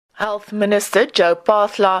Health Minister Joe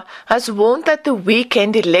Phaahla has warned that the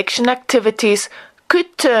weekend election activities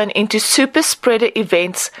could turn into super spreader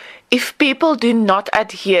events if people do not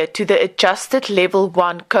adhere to the adjusted Level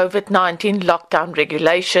 1 COVID-19 lockdown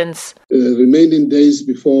regulations. Remaining days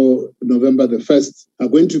before November the 1st are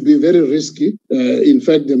going to be very risky. In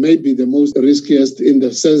fact, they may be the most riskiest in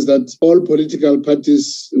the sense that all political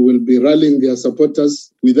parties will be rallying their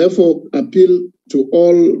supporters. We therefore appeal to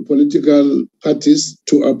all political parties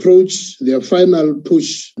to approach their final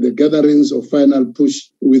push, the gatherings of final push,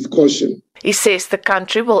 with caution. He says the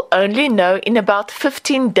country will only know in about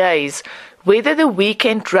 15 days whether the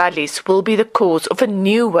weekend rallies will be the cause of a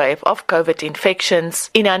new wave of COVID infections.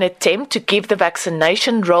 In an attempt to give the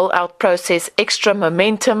vaccination rollout process extra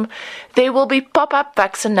momentum, there will be pop-up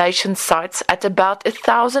vaccination sites at about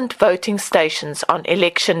 1,000 voting stations on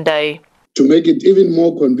election day. To make it even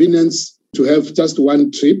more convenient to have just one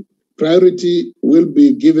trip, priority will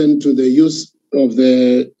be given to the use of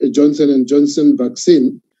the Johnson & Johnson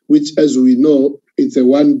vaccine, which, as we know, it's a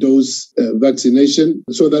one-dose vaccination,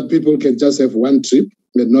 so that people can just have one trip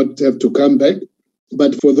and not have to come back.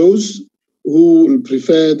 But for those who will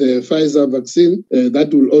prefer the Pfizer vaccine,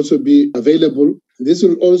 that will also be available. This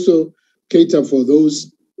will also cater for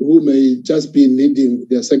those who may just be needing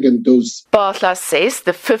their second dose. Phaahla says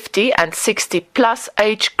the 50 and 60 plus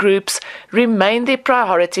age groups remain their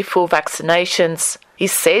priority for vaccinations. He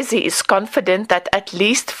says he is confident that at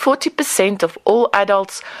least 40% of all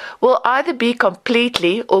adults will either be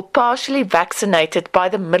completely or partially vaccinated by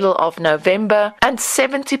the middle of November and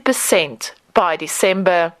 70% by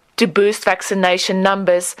December. To boost vaccination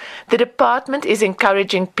numbers, the department is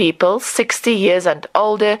encouraging people 60 years and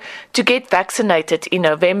older to get vaccinated in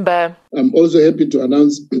November. I'm also happy to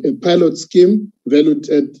announce a pilot scheme valued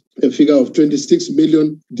at a figure of 26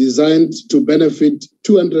 million, designed to benefit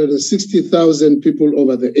 260,000 people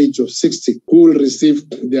over the age of 60 who will receive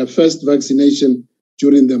their first vaccination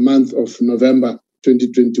during the month of November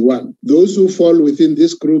 2021. Those who fall within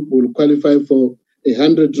this group will qualify for a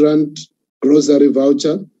 100 Rand grocery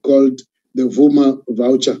voucher called the Vuma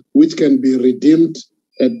voucher, which can be redeemed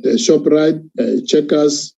at ShopRite,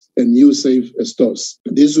 Checkers, and USafe stores.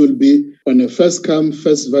 This will be on a first-come,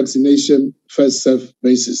 first vaccination, first-served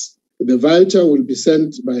basis. The voucher will be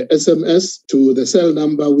sent by SMS to the cell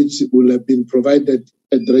number which will have been provided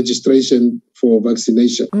at the registration for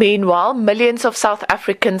vaccination. Meanwhile, millions of South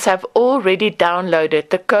Africans have already downloaded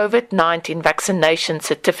the COVID-19 vaccination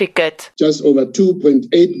certificate. Just over 2.8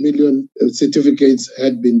 million certificates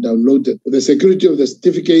had been downloaded. The security of the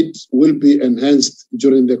certificate will be enhanced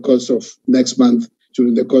during the course of next month,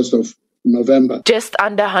 during the course of November. Just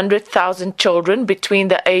under 100,000 children between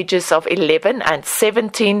the ages of 11 and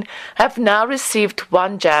 17 have now received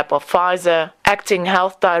one jab of Pfizer. Acting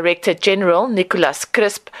Health Director General Nicholas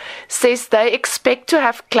Crisp says they expect to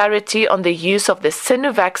have clarity on the use of the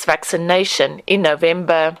Sinovac vaccination in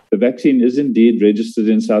November. The vaccine is indeed registered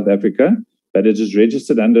in South Africa, but it is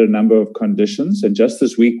registered under a number of conditions. And just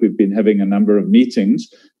this week, we've been having a number of meetings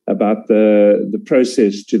about the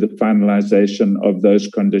process to the finalization of those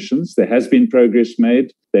conditions. There has been progress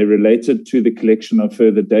made. They're related to the collection of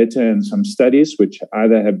further data and some studies which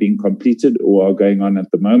either have been completed or are going on at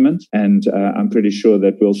the moment. And I'm pretty sure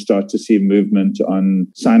that we'll start to see movement on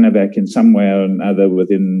Sinovac in some way or another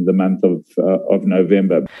within the month of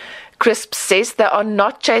November. Crisp says they are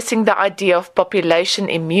not chasing the idea of population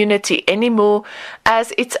immunity anymore,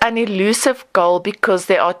 as it's an elusive goal because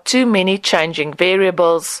there are too many changing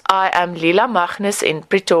variables. I am Lila Magnus in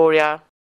Pretoria.